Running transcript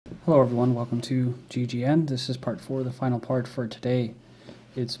Hello everyone, welcome to GGN. This is part 4, the final part for today.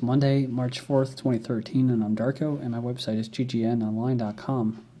 It's Monday, March 4th, 2013, and I'm Darko, and my website is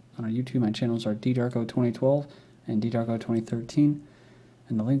ggnonline.com. On our YouTube, my channels are ddarko2012 and ddarko2013,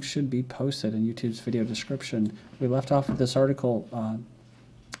 and the links should be posted in YouTube's video description. We left off with this article,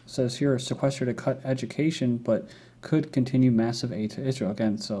 says here, Sequester to cut education, but could continue massive aid to Israel.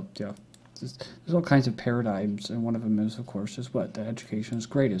 Again, so, yeah. There's all kinds of paradigms, and one of them is, of course, is what the education is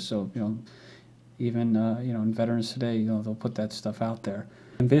greatest. So, even in veterans today, they'll put that stuff out there.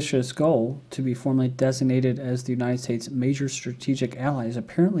 Ambitious goal to be formally designated as the United States' major strategic ally is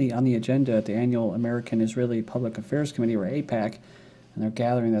apparently on the agenda at the annual American-Israeli Public Affairs Committee, or AIPAC, and their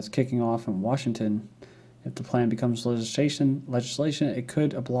gathering that's kicking off in Washington. If the plan becomes legislation, it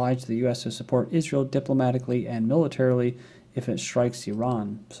could oblige the U.S. to support Israel diplomatically and militarily if it strikes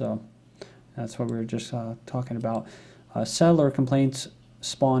Iran. So that's what we were just talking about. Settler complaints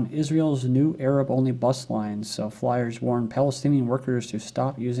spawn Israel's new Arab-only bus lines. So flyers warn Palestinian workers to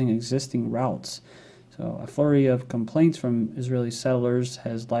stop using existing routes. So a flurry of complaints from Israeli settlers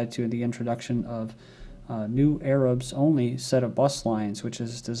has led to the introduction of new Arabs-only set of bus lines, which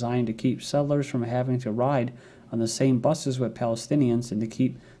is designed to keep settlers from having to ride on the same buses with Palestinians and to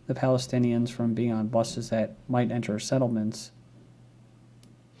keep the Palestinians from being on buses that might enter settlements.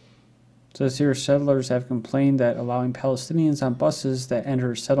 So this here, settlers have complained that allowing Palestinians on buses that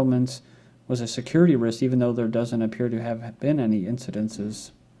enter settlements was a security risk, even though there doesn't appear to have been any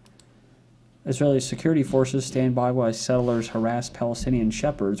incidences. Israeli security forces stand by while settlers harass Palestinian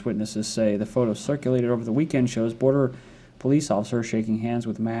shepherds, witnesses say. The photo circulated over the weekend shows border police officers shaking hands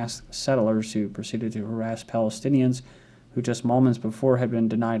with masked settlers who proceeded to harass Palestinians who just moments before had been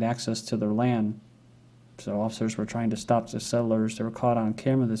denied access to their land. So officers were trying to stop the settlers. They were caught on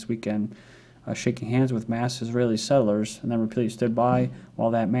camera this weekend shaking hands with masked Israeli settlers, and then repeatedly stood by while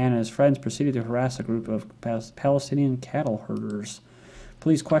that man and his friends proceeded to harass a group of Palestinian cattle herders.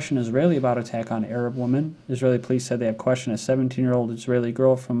 Police questioned Israeli about attack on Arab women. Israeli police said they have questioned a 17-year-old Israeli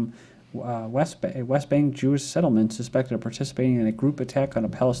girl from a West Bank Jewish settlement suspected of participating in a group attack on a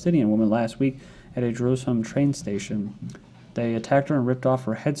Palestinian woman last week at a Jerusalem train station. They attacked her and ripped off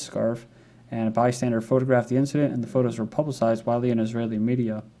her headscarf, and a bystander photographed the incident, and the photos were publicized widely in Israeli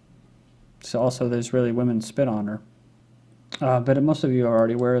media. So also the Israeli women spit on her. But most of you are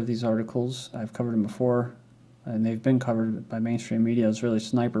already aware of these articles. I've covered them before, and they've been covered by mainstream media. Israeli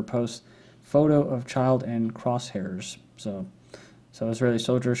sniper posts photo of child in crosshairs. So Israeli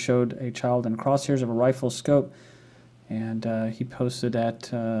soldiers showed a child in crosshairs of a rifle scope, and he posted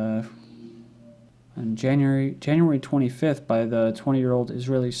that on January 25th by the 20-year-old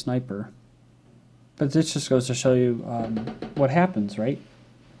Israeli sniper. But this just goes to show you what happens, right?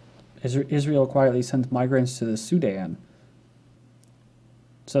 Israel quietly sends migrants to the Sudan.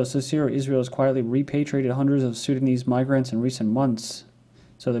 So it says here, Israel has quietly repatriated hundreds of Sudanese migrants in recent months.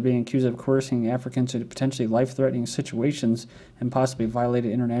 So they're being accused of coercing Africans into potentially life-threatening situations and possibly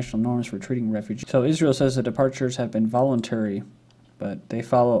violated international norms for treating refugees. So Israel says the departures have been voluntary, but they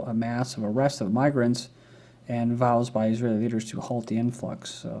follow a massive arrest of migrants and vows by Israeli leaders to halt the influx.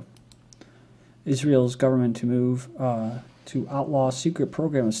 So Israel's government to move to outlaw a secret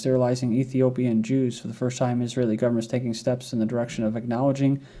program of sterilizing Ethiopian Jews. For the first time, Israeli government is taking steps in the direction of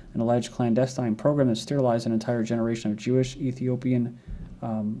acknowledging an alleged clandestine program that sterilized an entire generation of Jewish Ethiopian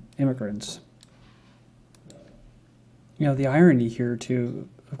immigrants. The irony here, too,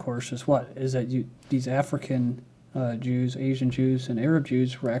 of course, is what? Is that these African Jews, Asian Jews, and Arab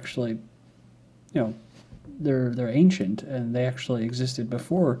Jews were actually, they're ancient, and they actually existed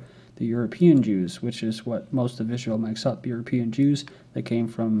before the European Jews, which is what most of Israel makes up. European Jews that came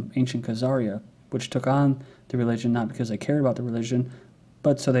from ancient Khazaria, which took on the religion not because they cared about the religion,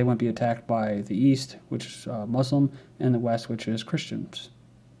 but so they wouldn't be attacked by the East, which is Muslim, and the West, which is Christians.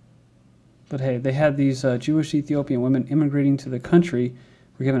 But hey, they had these Jewish Ethiopian women immigrating to the country,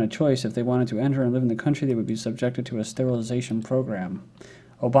 were given a choice. If they wanted to enter and live in the country, they would be subjected to a sterilization program.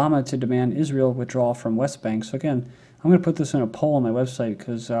 Obama to demand Israel withdraw from West Bank. So again, I'm going to put this in a poll on my website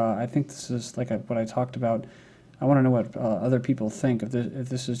because I think this is like what I talked about. I want to know what other people think, if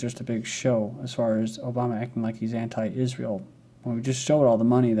this is just a big show as far as Obama acting like he's anti-Israel, when we just showed all the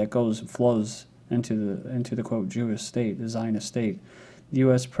money that flows into the quote Jewish state, the Zionist state. The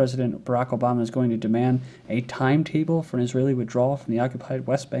U.S. President Barack Obama is going to demand a timetable for an Israeli withdrawal from the occupied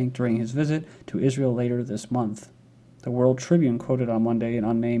West Bank during his visit to Israel later this month. The World Tribune quoted on Monday an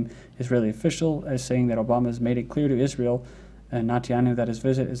unnamed Israeli official as saying that Obama has made it clear to Israel and Netanyahu that his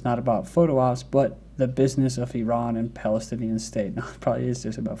visit is not about photo ops, but the business of Iran and Palestinian state. No, it probably is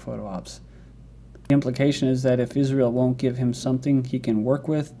just about photo ops. The implication is that if Israel won't give him something he can work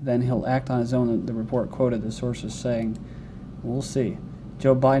with, then he'll act on his own. The report quoted the sources saying, "We'll see."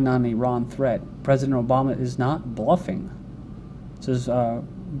 Joe Biden on Iran threat. President Obama is not bluffing. It says,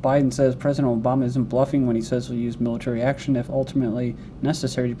 Biden says President Obama isn't bluffing when he says he'll use military action if ultimately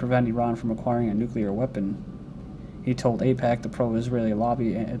necessary to prevent Iran from acquiring a nuclear weapon. He told AIPAC, the pro-Israeli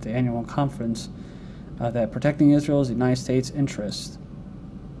lobby, at the annual conference that protecting Israel is the United States' interest.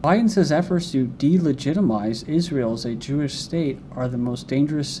 Biden says efforts to delegitimize Israel as a Jewish state is the most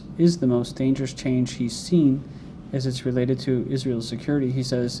dangerous change he's seen as it's related to Israel's security. He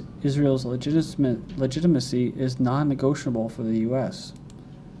says Israel's legitimacy is non-negotiable for the U.S.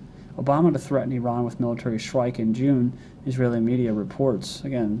 Obama to threaten Iran with military strike in June, Israeli media reports.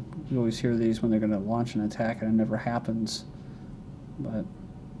 Again, you always hear these when they're going to launch an attack and it never happens. But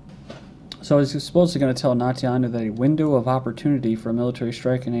so he's supposedly going to tell Netanyahu that a window of opportunity for a military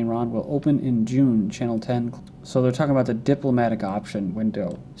strike in Iran will open in June, Channel 10. So they're talking about the diplomatic option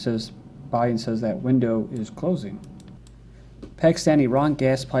window. Biden says that window is closing. Pakistan-Iran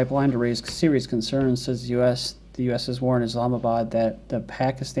gas pipeline to raise serious concerns, says the U.S. The U.S. has warned Islamabad that the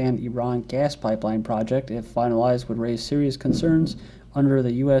Pakistan-Iran gas pipeline project, if finalized, would raise serious concerns under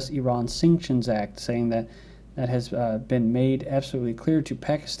the U.S.-Iran Sanctions Act, saying that has been made absolutely clear to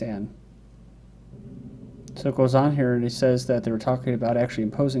Pakistan. So it goes on here and it says that they were talking about actually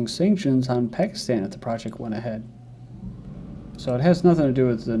imposing sanctions on Pakistan if the project went ahead. So it has nothing to do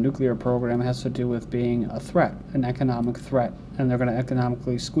with the nuclear program. It has to do with being a threat, an economic threat. And they're going to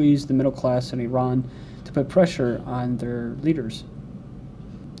economically squeeze the middle class in Iran to put pressure on their leaders.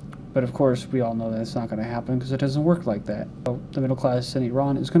 But of course, we all know that it's not going to happen because it doesn't work like that. So the middle class in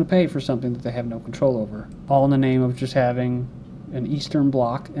Iran is going to pay for something that they have no control over. All in the name of just having an Eastern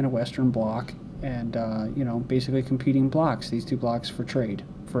bloc and a Western bloc and, basically competing blocks. These two blocks for trade,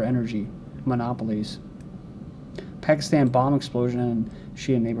 for energy, monopolies. Pakistan bomb explosion in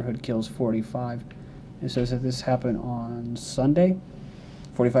Shia neighborhood kills 45. It says that this happened on Sunday.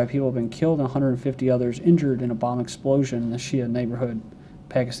 45 people have been killed and 150 others injured in a bomb explosion in the Shia neighborhood,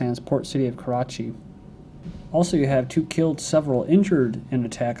 Pakistan's port city of Karachi. Also, you have 2 killed, several injured in an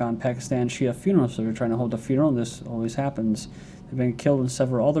attack on Pakistan Shia funerals. So they're trying to hold a funeral. This always happens. They've been killed and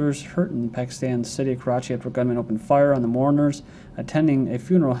several others hurt in Pakistan's city of Karachi after gunmen opened fire on the mourners attending a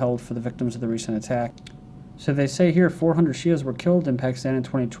funeral held for the victims of the recent attack. So they say here 400 Shias were killed in Pakistan in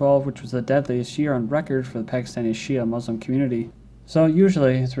 2012, which was the deadliest year on record for the Pakistani Shia Muslim community. So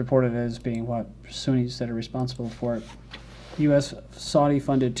usually it's reported as being Sunnis that are responsible for it. U.S.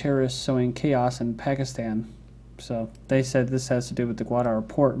 Saudi-funded terrorists sowing chaos in Pakistan. So they said this has to do with the Gwada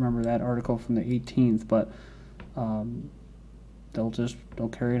report. Remember that article from the 18th, but they'll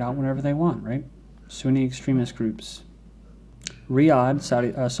carry it out whenever they want, right? Sunni extremist groups. Riyadh,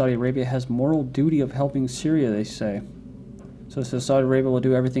 Saudi Arabia, has moral duty of helping Syria, they say. So it says Saudi Arabia will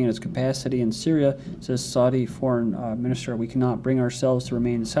do everything in its capacity in Syria. It says Saudi foreign minister, we cannot bring ourselves to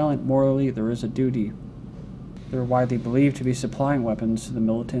remain silent. Morally, there is a duty. They're widely believed to be supplying weapons to the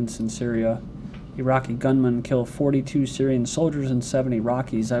militants in Syria. Iraqi gunmen kill 42 Syrian soldiers and 7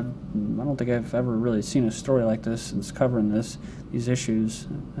 Iraqis. I don't think I've ever really seen a story like this since covering these issues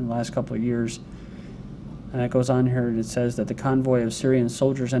in the last couple of years. And it goes on here and it says that the convoy of Syrian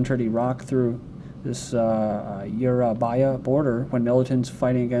soldiers entered Iraq through this Yarabaya border when militants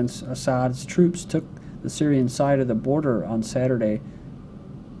fighting against Assad's troops took the Syrian side of the border on Saturday.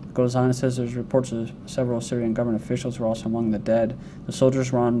 It goes on and says there's reports of several Syrian government officials were also among the dead. The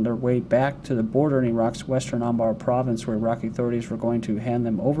soldiers were on their way back to the border in Iraq's western Anbar province where Iraqi authorities were going to hand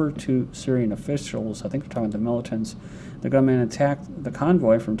them over to Syrian officials. I think we're talking about the militants. The gunmen attacked the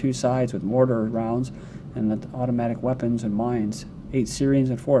convoy from 2 sides with mortar rounds and automatic weapons and mines. 8 Syrians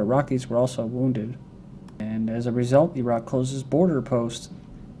and 4 Iraqis were also wounded. And as a result, Iraq closes border posts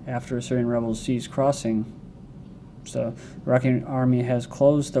after Syrian rebels seized crossing. So the Iraqi army has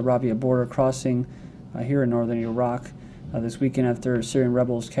closed the Rabia border crossing here in northern Iraq this weekend after Syrian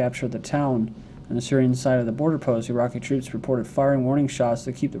rebels captured the town. On the Syrian side of the border post, Iraqi troops reported firing warning shots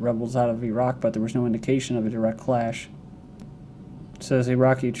to keep the rebels out of Iraq, but there was no indication of a direct clash. It says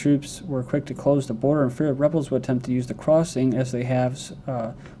Iraqi troops were quick to close the border and feared rebels would attempt to use the crossing as they have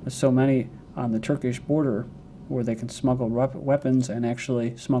with so many on the Turkish border, where they can smuggle weapons and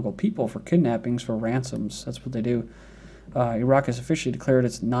actually smuggle people for kidnappings for ransoms. That's what they do. Iraq has officially declared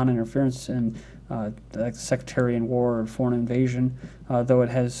its non-interference in the sectarian war or foreign invasion, though it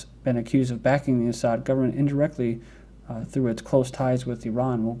has been accused of backing the Assad government indirectly through its close ties with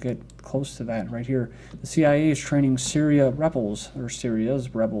Iran. We'll get close to that right here. The CIA is training Syria rebels, or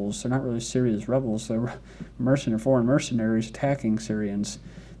Syria's rebels. They're not really Syria's rebels. They're foreign mercenaries attacking Syrians.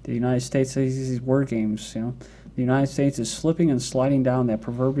 The United States, these word games, you know. The United States is slipping and sliding down that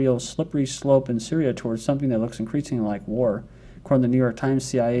proverbial slippery slope in Syria towards something that looks increasingly like war. According to the New York Times,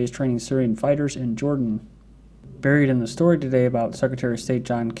 CIA is training Syrian fighters in Jordan. Buried in the story today about Secretary of State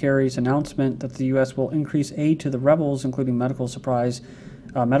John Kerry's announcement that the U.S. will increase aid to the rebels, including medical supplies,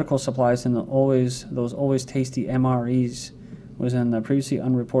 and those always tasty MREs, was in the previously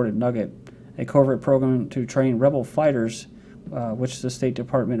unreported nugget. A covert program to train rebel fighters, which the State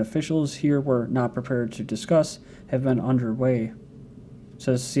Department officials here were not prepared to discuss, have been underway.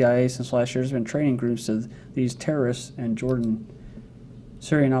 Says CIA since last year has been training groups of these terrorists in Jordan.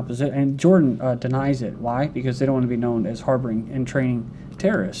 Syrian opposition, and Jordan denies it. Why? Because they don't want to be known as harboring and training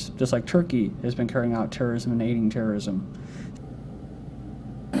terrorists, just like Turkey has been carrying out terrorism and aiding terrorism.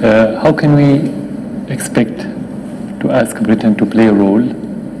 How can we expect to ask Britain to play a role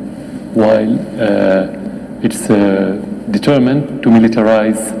while it's determined to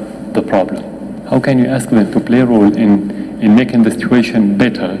militarize the problem? How can you ask them to play a role in making the situation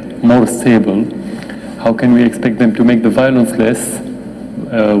better, more stable? How can we expect them to make the violence less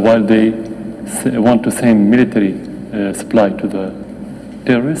while they want to send military supply to the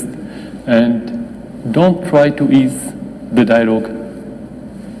terrorists? And don't try to ease the dialogue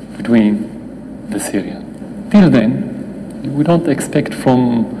between the Syrians. Till then, we don't expect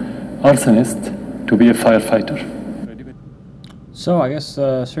from arsonists to be a firefighter. So I guess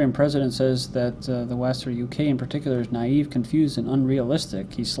the Syrian president says that the West, or UK in particular, is naive, confused, and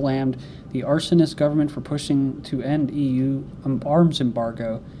unrealistic. He slammed the arsonist government for pushing to end EU arms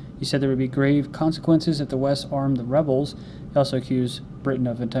embargo. He said there would be grave consequences if the West armed the rebels. He also accused Britain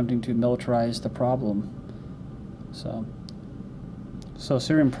of attempting to militarize the problem. So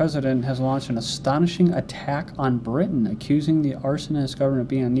Syrian president has launched an astonishing attack on Britain, accusing the arsonist government of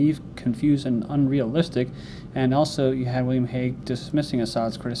being naive, confused, and unrealistic. And also you had William Hague dismissing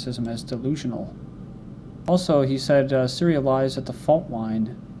Assad's criticism as delusional. Also, he said Syria lies at the fault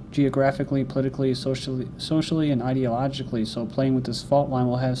line, geographically, politically, socially, and ideologically. So playing with this fault line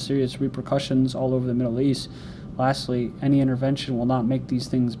will have serious repercussions all over the Middle East. Lastly, any intervention will not make these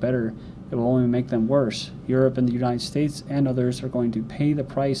things better. It will only make them worse. Europe and the United States and others are going to pay the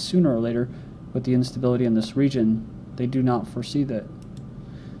price sooner or later with the instability in this region. They do not foresee that.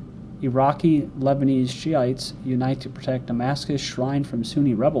 Iraqi Lebanese Shiites unite to protect Damascus shrine from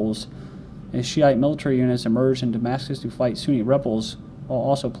Sunni rebels. A Shiite military units emerged in Damascus to fight Sunni rebels, while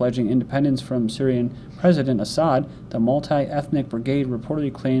also pledging independence from Syrian President Assad. The multi-ethnic brigade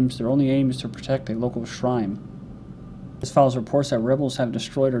reportedly claims their only aim is to protect a local shrine. This follows reports that rebels have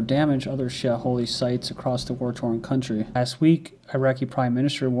destroyed or damaged other Shia holy sites across the war-torn country. Last week, Iraqi Prime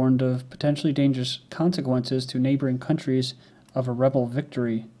Minister warned of potentially dangerous consequences to neighboring countries of a rebel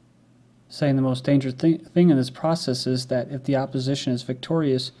victory, saying the most dangerous thing in this process is that if the opposition is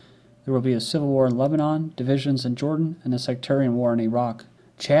victorious, there will be a civil war in Lebanon, divisions in Jordan, and a sectarian war in Iraq.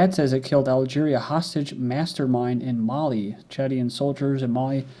 Chad says it killed Algeria hostage mastermind in Mali. Chadian soldiers in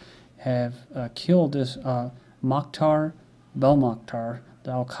Mali have killed this Mokhtar Belmokhtar,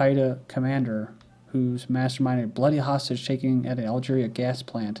 the Al-Qaeda commander, who's masterminded a bloody hostage-taking at an Algeria gas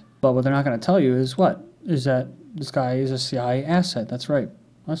plant. But what they're not going to tell you is what? Is that this guy is a CIA asset. That's right.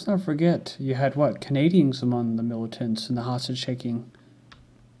 Let's not forget, you had what? Canadians among the militants in the hostage-taking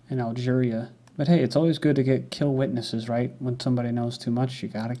in Algeria. But hey, it's always good to kill witnesses, right? When somebody knows too much, you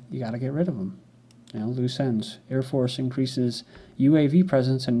gotta get rid of them. You know, loose ends. Air Force increases UAV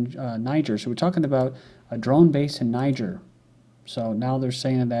presence in Niger. So we're talking about a drone base in Niger. So now they're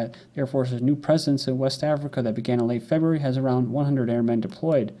saying that Air Force's new presence in West Africa that began in late February has around 100 airmen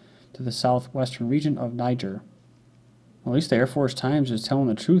deployed to the southwestern region of Niger. Well, at least the Air Force Times is telling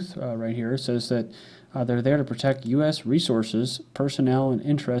the truth right here. It says that they're there to protect U.S. resources, personnel, and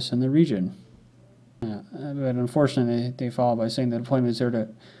interests in the region. But unfortunately, they follow by saying the deployment is there to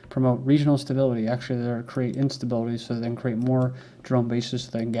promote regional stability. Actually, they're there to create instability so they can create more drone bases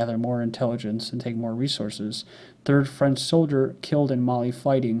so they can gather more intelligence and take more resources. Third French soldier killed in Mali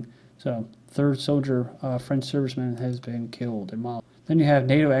fighting. So, third soldier, French serviceman, has been killed in Mali. Then you have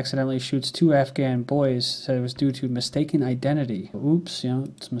NATO accidentally shoots 2 Afghan boys, said it was due to mistaken identity. Oops,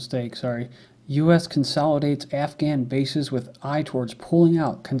 it's a mistake, sorry. U.S. consolidates Afghan bases with eye towards pulling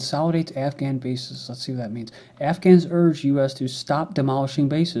out. Consolidates Afghan bases. Let's see what that means. Afghans urge U.S. to stop demolishing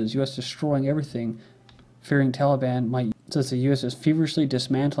bases. U.S. destroying everything, fearing Taliban might. It says the U.S. is feverishly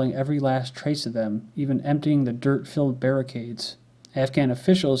dismantling every last trace of them, even emptying the dirt-filled barricades. Afghan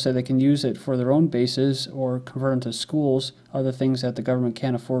officials say they can use it for their own bases or convert them to schools, other things that the government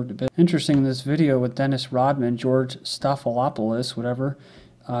can't afford to build. Interesting in this video with Dennis Rodman, George Stephanopoulos, whatever,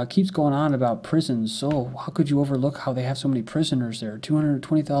 keeps going on about prisons. So how could you overlook how they have so many prisoners there?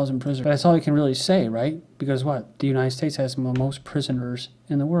 220,000 prisoners. But that's all you can really say, right? Because what? The United States has the most prisoners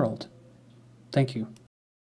in the world. Thank you.